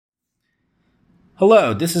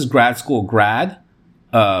Hello, this is Grad School Grad,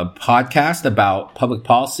 a podcast about public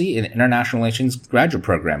policy and international relations graduate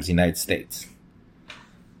programs in the United States.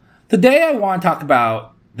 Today I want to talk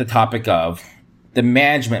about the topic of the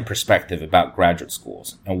management perspective about graduate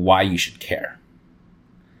schools and why you should care.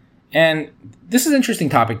 And this is an interesting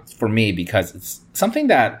topic for me because it's something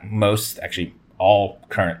that all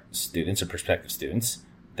current students or prospective students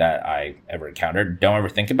that I ever encountered don't ever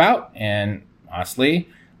think about. And honestly,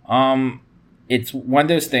 it's one of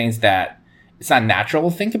those things that it's not natural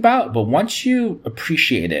to think about, but once you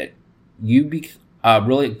appreciate it, you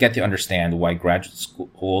really get to understand why graduate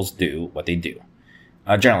schools do what they do.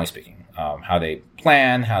 Generally speaking, how they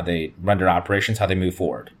plan, how they run their operations, how they move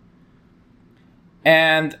forward.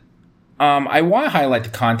 And I want to highlight the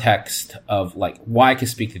context of why I can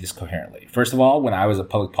speak to this coherently. First of all, when I was a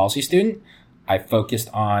public policy student, I focused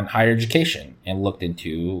on higher education and looked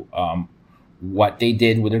into what they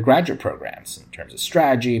did with their graduate programs in terms of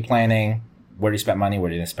strategy, planning, where they spent money,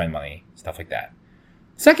 where they didn't spend money, stuff like that.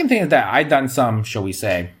 Second thing is that I've done some, shall we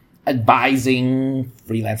say, advising,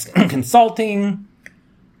 freelance consulting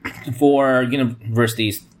for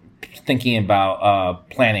universities thinking about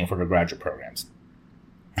planning for their graduate programs.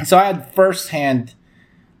 So I had firsthand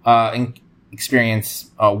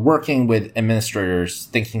experience working with administrators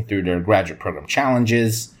thinking through their graduate program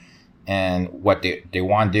challenges and what they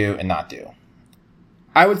want to do and not do.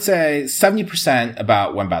 I would say 70%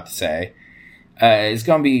 about what I'm about to say is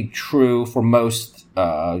going to be true for most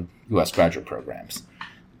U.S. graduate programs.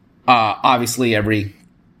 Obviously, every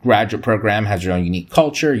graduate program has their own unique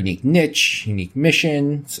culture, unique niche, unique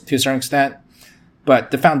mission to a certain extent,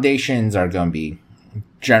 but the foundations are going to be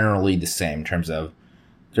generally the same in terms of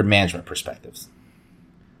their management perspectives.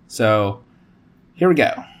 So here we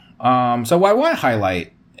go. So what I want to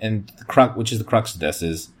highlight, which is the crux of this,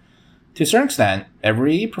 is to a certain extent,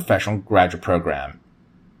 every professional graduate program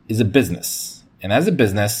is a business. And as a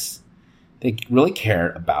business, they really care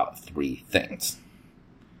about three things.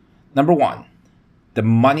 Number one, the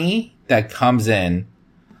money that comes in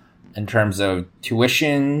terms of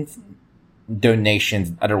tuition,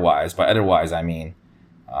 donations, otherwise. By otherwise, I mean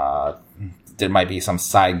there might be some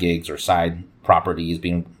side gigs or side properties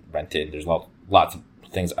being rented. There's lots of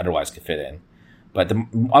things otherwise could fit in. But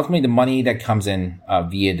ultimately, the money that comes in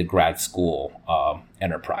via the grad school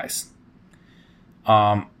enterprise.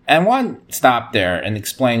 And I want to stop there and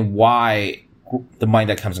explain why the money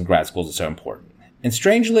that comes in grad schools is so important. And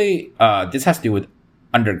strangely, this has to do with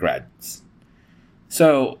undergrads.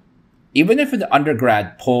 So even if an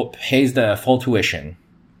undergrad pays the full tuition,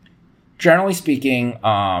 generally speaking,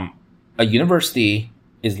 a university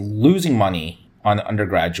is losing money on an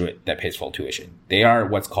undergraduate that pays full tuition. They are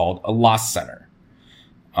what's called a loss center.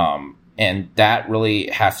 And that really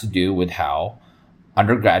has to do with how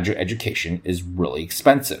undergraduate education is really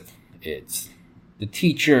expensive. It's the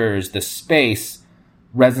teachers, the space,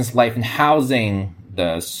 residence life and housing,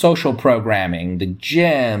 the social programming, the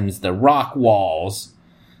gyms, the rock walls,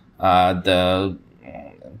 the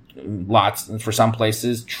lots, for some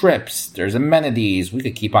places, trips, there's amenities. We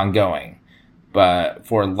could keep on going. But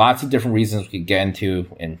for lots of different reasons we could get into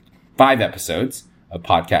in 5 episodes of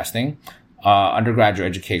podcasting, undergraduate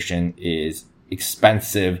education is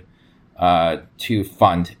expensive to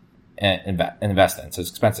fund and invest in. So it's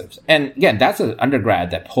expensive. And again, that's an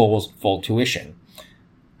undergrad that pulls full tuition.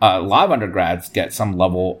 A lot of undergrads get some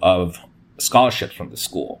level of scholarships from the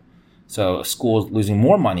school. So a school is losing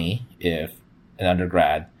more money if an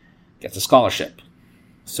undergrad gets a scholarship.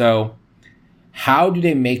 So how do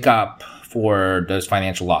they make up for those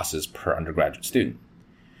financial losses per undergraduate student?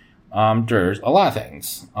 There's a lot of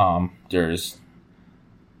things. There's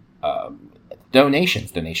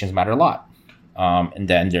donations. Donations matter a lot. And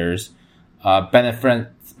then there's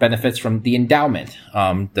benefits from the endowment,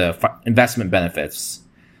 the investment benefits,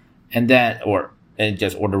 and then or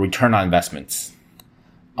the return on investments.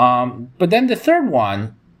 But then the third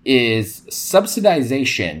one is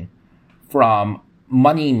subsidization from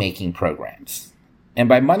money-making programs. And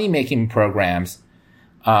by money-making programs,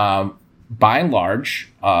 by and large,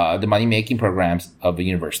 the money-making programs of a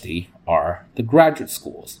university are the graduate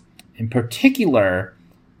schools, in particular,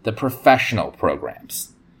 the professional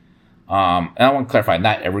programs. And I want to clarify,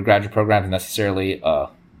 not every graduate program is necessarily a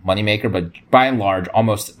moneymaker, but by and large,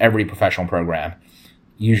 almost every professional program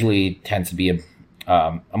usually tends to be a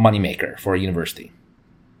moneymaker for a university.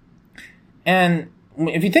 And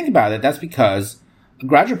if you think about it, that's because a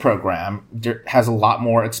graduate program has a lot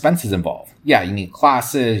more expenses involved. Yeah, you need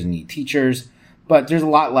classes, you need teachers, but there's a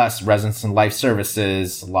lot less residence and life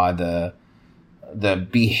services, a lot of the the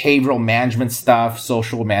behavioral management stuff,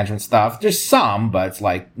 social management stuff. There's some, but it's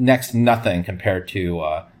like next to nothing compared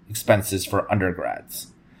to expenses for undergrads.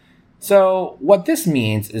 So what this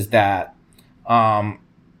means is that a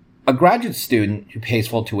graduate student who pays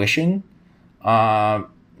full tuition, the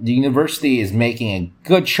university is making a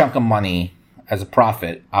good chunk of money as a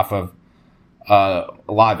profit off of a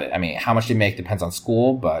lot of it. I mean, how much they make depends on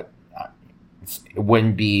school, but it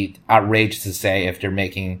wouldn't be outrageous to say if they're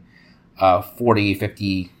making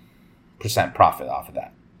 40-50% profit off of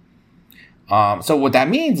that. So what that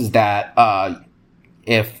means is that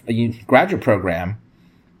if a graduate program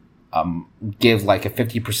gives like a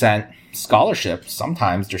 50% scholarship,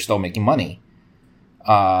 sometimes they're still making money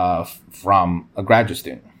from a graduate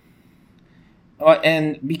student.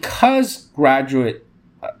 And because graduate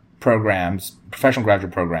programs, professional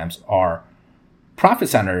graduate programs, are profit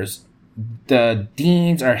centers, the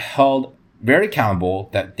deans are held very accountable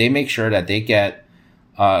that they make sure that they get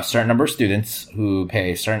a certain number of students who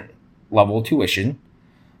pay a certain level of tuition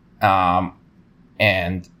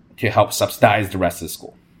and to help subsidize the rest of the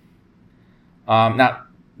school. Now,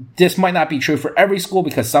 this might not be true for every school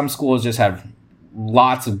because some schools just have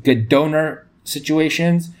lots of good donor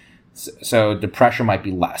situations, so the pressure might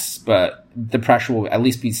be less, but the pressure will at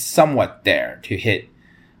least be somewhat there to hit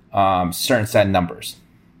certain set of numbers.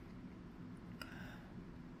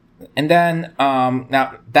 And then,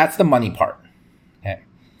 now that's the money part. Okay.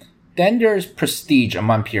 Then there's prestige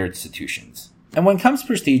among peer institutions. And when it comes to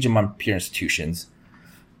prestige among peer institutions,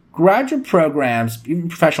 graduate programs, even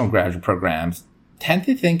professional graduate programs, tend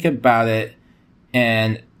to think about it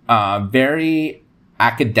in very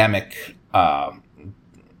academic,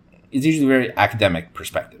 it's usually very academic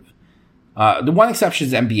perspective. The one exception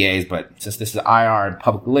is MBAs, but since this is IR and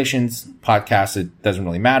public relations podcast, it doesn't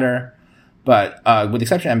really matter. But with the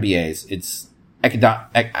exception of MBAs, it's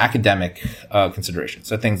academic considerations.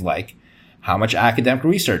 So things like how much academic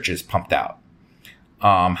research is pumped out,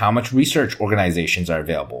 how much research organizations are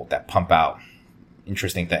available that pump out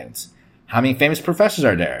interesting things, how many famous professors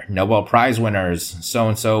are there, Nobel Prize winners,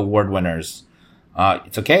 so-and-so award winners.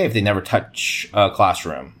 It's okay if they never touch a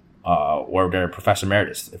classroom or they're professor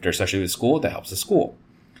emeritus. If they're associated with school, that helps the school.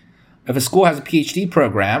 If a school has a PhD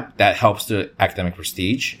program, that helps the academic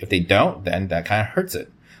prestige. If they don't, then that kind of hurts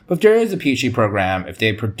it. But if there is a PhD program, if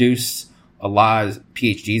they produce a lot of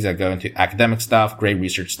PhDs that go into academic stuff, great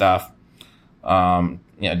research stuff,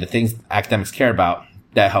 the things academics care about,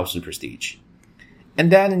 that helps with prestige.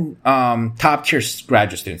 And then top tier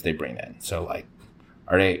graduate students they bring in. So like,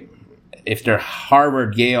 if they're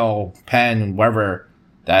Harvard, Yale, Penn, wherever,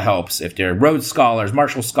 that helps. If they're Rhodes Scholars,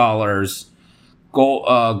 Marshall Scholars,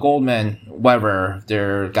 Goldman, whatever,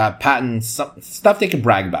 they're got patents, stuff they can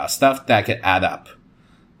brag about, stuff that could add up,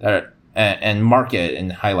 and market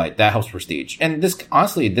and highlight, that helps prestige. And this,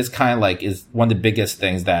 honestly, this kind of like is one of the biggest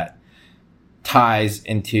things that ties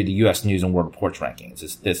into the U.S. News and World Reports rankings,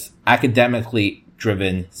 is this academically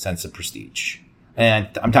driven sense of prestige. And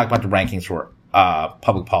I'm talking about the rankings for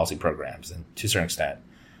public policy programs and to a certain extent,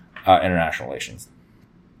 international relations.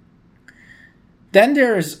 Then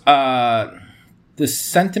there's the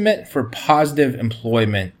sentiment for positive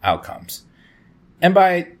employment outcomes. And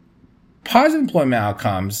by positive employment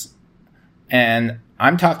outcomes, and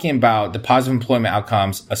I'm talking about the positive employment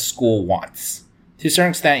outcomes a school wants. To a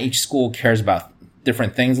certain extent, each school cares about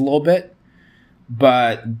different things a little bit,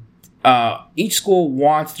 but each school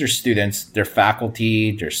wants their students, their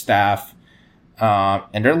faculty, their staff,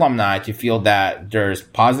 and their alumni to feel that there's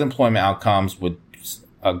positive employment outcomes with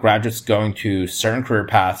graduates going to certain career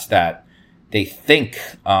paths that they think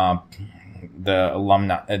the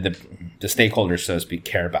alumni, the stakeholders, so to speak,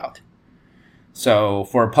 care about. So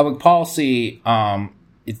for public policy,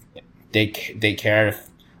 they care if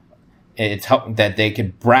it's that they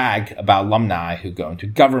could brag about alumni who go into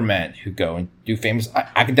government, who go and do famous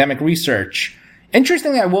academic research.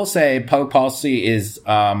 Interestingly, I will say public policy is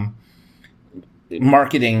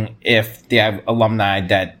marketing if they have alumni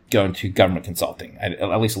that go into government consulting.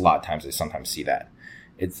 At least a lot of times, they sometimes see that.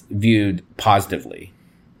 It's viewed positively.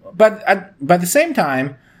 But at the same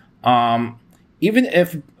time, even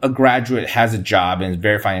if a graduate has a job and is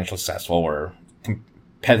very financially successful or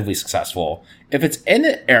competitively successful, if it's in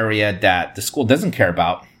an area that the school doesn't care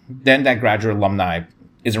about, then that graduate alumni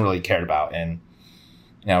isn't really cared about, and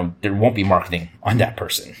there won't be marketing on that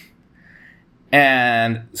person.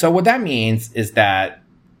 And so what that means is that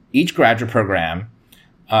each graduate program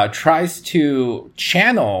tries to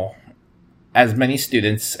channel as many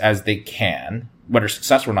students as they can, whether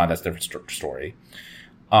successful or not, that's a different story,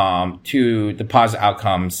 to the positive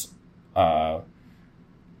outcomes that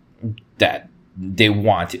they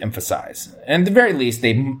want to emphasize. And at the very least,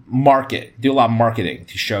 they do a lot of marketing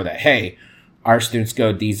to show that, hey, our students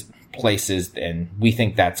go these places and we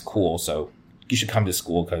think that's cool. So you should come to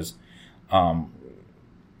school because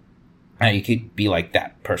you could be like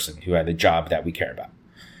that person who had a job that we care about.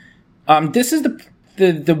 This is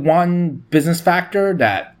the one business factor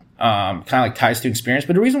that kind of like ties to experience.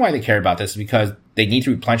 But the reason why they care about this is because they need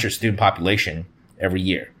to replenish their student population every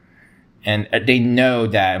year. And they know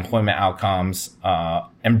that employment outcomes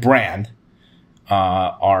and brand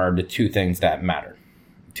are the two things that matter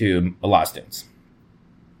to a lot of students.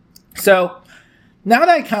 So now that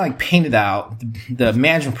I kind of like painted out the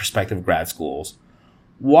management perspective of grad schools,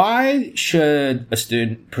 why should a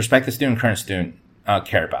student, prospective student, current student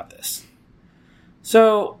care about this?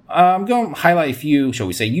 So I'm going to highlight a few, shall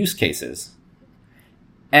we say, use cases.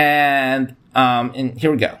 And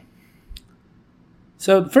here we go.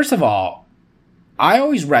 So first of all, I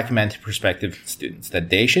always recommend to prospective students that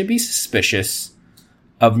they should be suspicious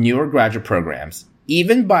of newer graduate programs,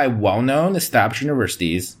 even by well-known established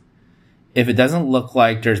universities, if it doesn't look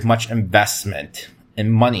like there's much investment in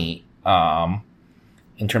money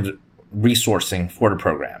in terms of resourcing for the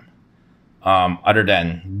program, other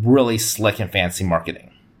than really slick and fancy marketing.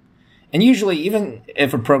 And usually, even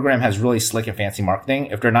if a program has really slick and fancy marketing,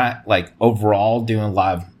 if they're not like overall doing a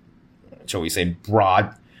lot of, shall we say,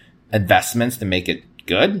 broad investments to make it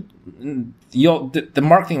good, the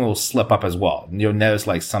marketing will slip up as well. You'll notice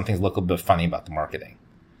like something's a little bit funny about the marketing.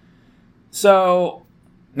 So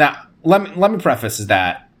now let me preface is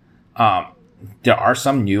that there are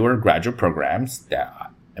some newer graduate programs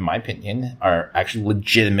that, in my opinion, are actually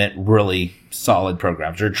legitimate, really solid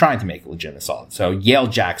programs. They're trying to make it legitimate solid. So Yale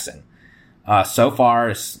Jackson, so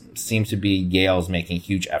far seems to be Yale's making a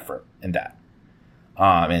huge effort in that.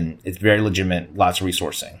 And it's very legitimate, lots of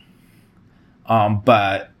resourcing.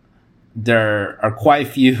 But there are quite a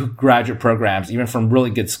few graduate programs, even from really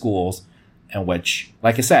good schools, in which,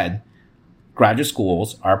 like I said, graduate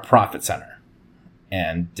schools are a profit center.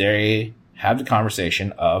 And they have the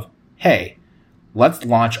conversation of, hey, let's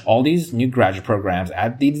launch all these new graduate programs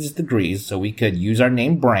at these degrees so we could use our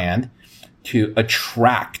name brand to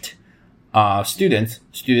attract students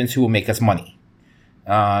who will make us money.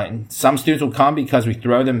 Some students will come because we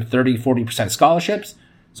throw them 30, 40% scholarships.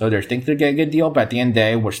 So they think they're getting a good deal, but at the end of the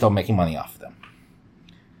day, we're still making money off of them.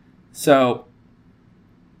 So,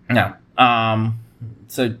 now,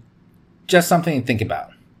 so just something to think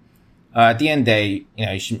about. At the end of the day,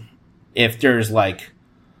 you should, if there's like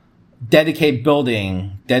dedicated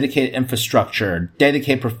building, dedicated infrastructure,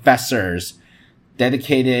 dedicated professors,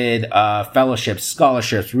 dedicated fellowships,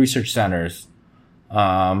 scholarships, research centers,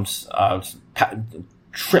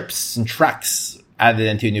 trips and treks added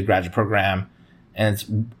into a new graduate program, and it's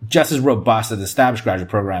just as robust as the established graduate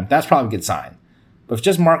program, that's probably a good sign. But if it's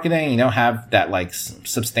just marketing, you don't have that like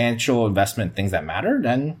substantial investment in things that matter,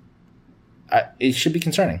 then it should be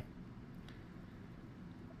concerning.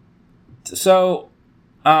 So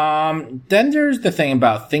then there's the thing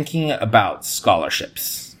about thinking about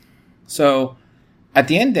scholarships. So at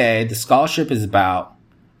the end of the day, the scholarship is about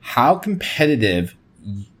how competitive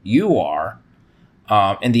you are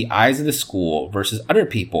in the eyes of the school versus other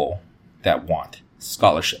people that want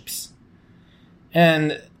scholarships.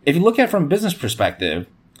 And if you look at it from a business perspective,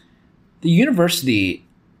 the university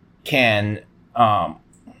can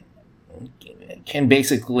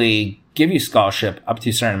basically give you scholarship up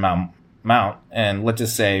to a certain amount, and let's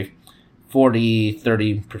just say 40,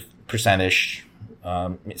 30%-ish,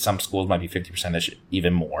 some schools might be 50%-ish,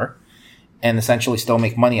 even more, and essentially still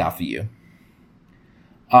make money off of you.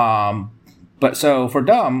 But so for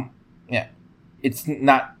them, yeah, it's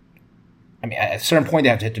not, I mean, at a certain point they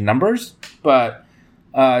have to hit the numbers, but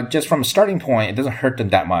just from a starting point, it doesn't hurt them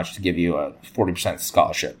that much to give you a 40%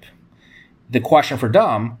 scholarship. The question for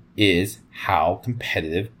them is, how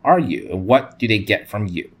competitive are you? And what do they get from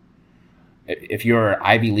you? If you're an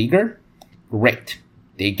Ivy Leaguer, great.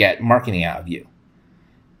 They get marketing out of you.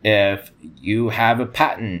 If you have a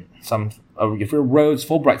patent, if you're a Rhodes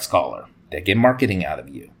Fulbright Scholar, they get marketing out of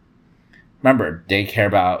you. Remember, they care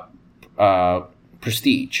about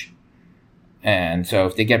prestige. And so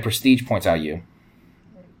if they get prestige points out of you,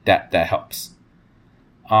 that helps.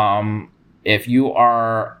 If you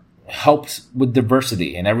helps with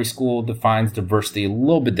diversity, and every school defines diversity a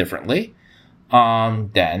little bit differently,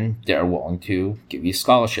 then they're willing to give you a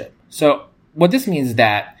scholarship. So what this means is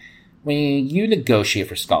that when you negotiate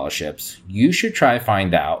for scholarships, you should try to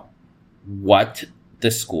find out what the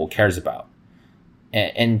school cares about.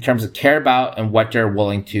 In terms of care about and what they're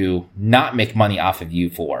willing to not make money off of you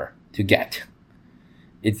to get.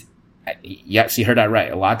 Yes, you heard that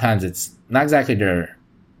right. A lot of times it's not exactly they're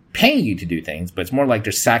paying you to do things, but it's more like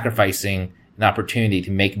they're sacrificing an opportunity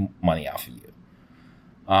to make money off of you.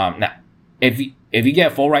 Now, if you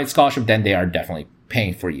get a full ride scholarship, then they are definitely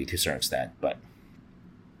paying for you to a certain extent, but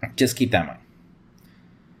just keep that in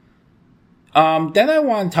mind. Then I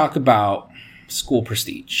want to talk about school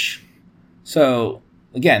prestige. So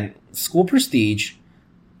again, school prestige,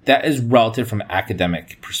 that is relative from an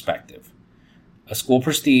academic perspective. A school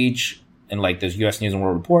prestige, and like those U.S. News and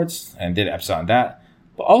World Reports, and did an episode on that,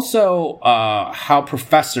 but also how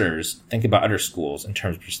professors think about other schools in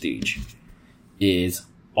terms of prestige is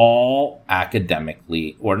all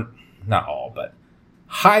academically, or not all, but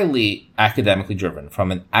highly academically driven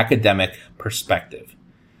from an academic perspective.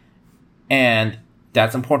 And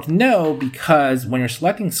that's important to know because when you're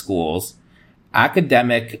selecting schools,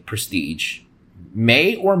 academic prestige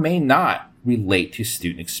may or may not relate to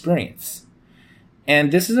student experience.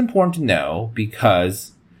 And this is important to know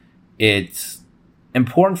because it's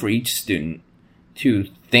important for each student to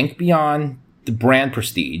think beyond the brand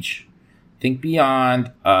prestige, think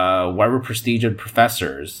beyond whatever prestige of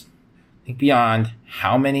professors, think beyond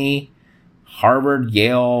how many Harvard,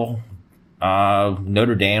 Yale,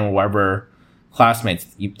 Notre Dame, or whatever classmates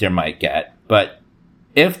there might get. But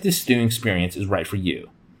if the student experience is right for you,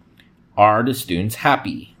 are the students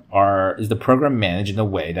happy? Is the program managed in a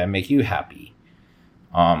way that make you happy?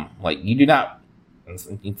 It's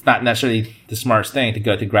not necessarily the smartest thing to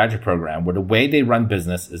go to a graduate program where the way they run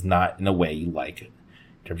business is not in a way you like it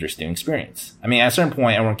in terms of your student experience. I mean, at a certain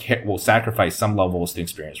point, everyone will sacrifice some level of student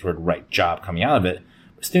experience for the right job coming out of it.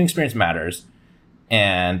 But student experience matters,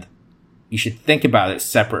 and you should think about it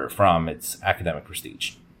separate from its academic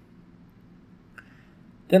prestige.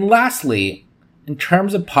 Then lastly, in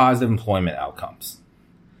terms of positive employment outcomes,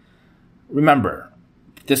 remember,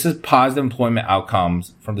 this is positive employment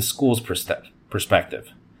outcomes from the school's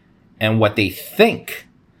perspective and what they think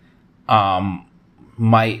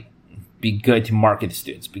might be good to market to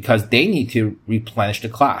students because they need to replenish the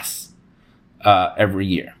class every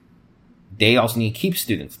year. They also need to keep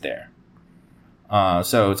students there.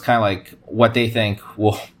 So it's kind of like what they think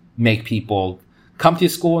will make people come to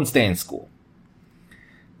school and stay in school.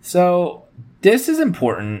 So this is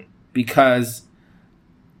important because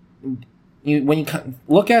when you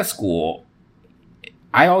look at school,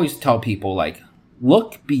 I always tell people, like,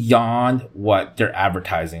 look beyond what they're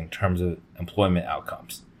advertising in terms of employment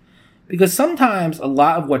outcomes. Because sometimes a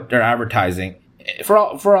lot of what they're advertising, for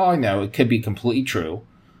all I know, it could be completely true.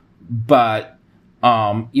 But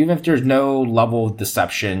even if there's no level of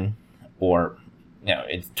deception or,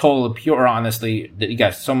 it's totally pure honesty, that you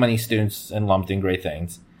got so many students and alums doing great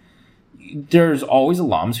things, there's always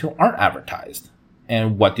alums who aren't advertised.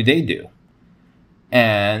 And what do?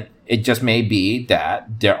 And it just may be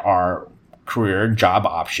that there are career job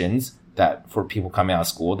options that for people coming out of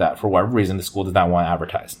school that for whatever reason the school does not want to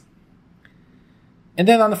advertise. And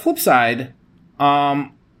then on the flip side,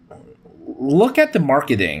 look at the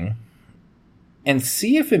marketing and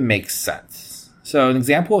see if it makes sense. So an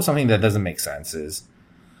example of something that doesn't make sense is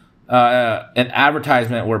an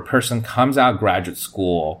advertisement where a person comes out of graduate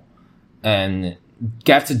school and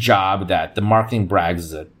gets a job that the marketing brags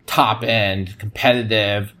is a top-end,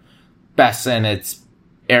 competitive, best in its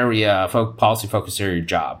area, policy-focused area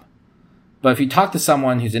job. But if you talk to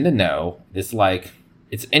someone who's in the know, it's like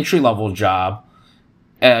it's entry-level job,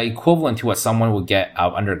 equivalent to what someone would get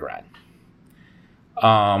out of undergrad.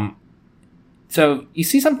 So you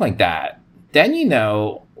see something like that, then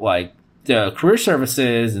like the career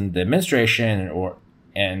services and the administration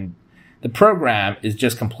and the program is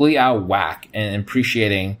just completely out of whack and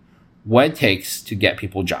appreciating what it takes to get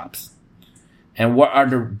people jobs. And what are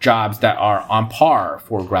the jobs that are on par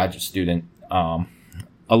for graduate student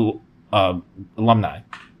alumni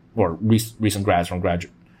or recent grads from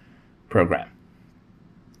graduate program.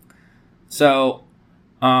 So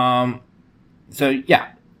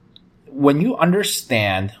yeah, when you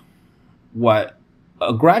understand what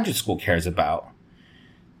a graduate school cares about,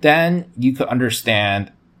 then you could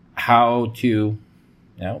understand how to,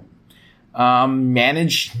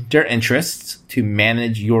 manage their interests to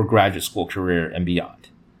manage your graduate school career and beyond.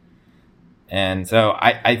 And so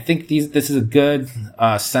I think this is a good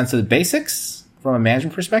sense of the basics from a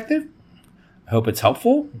management perspective. I hope it's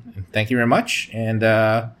helpful. Thank you very much.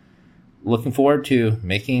 And looking forward to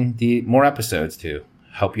making more episodes to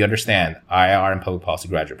help you understand IR and public policy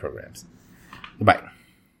graduate programs. Goodbye.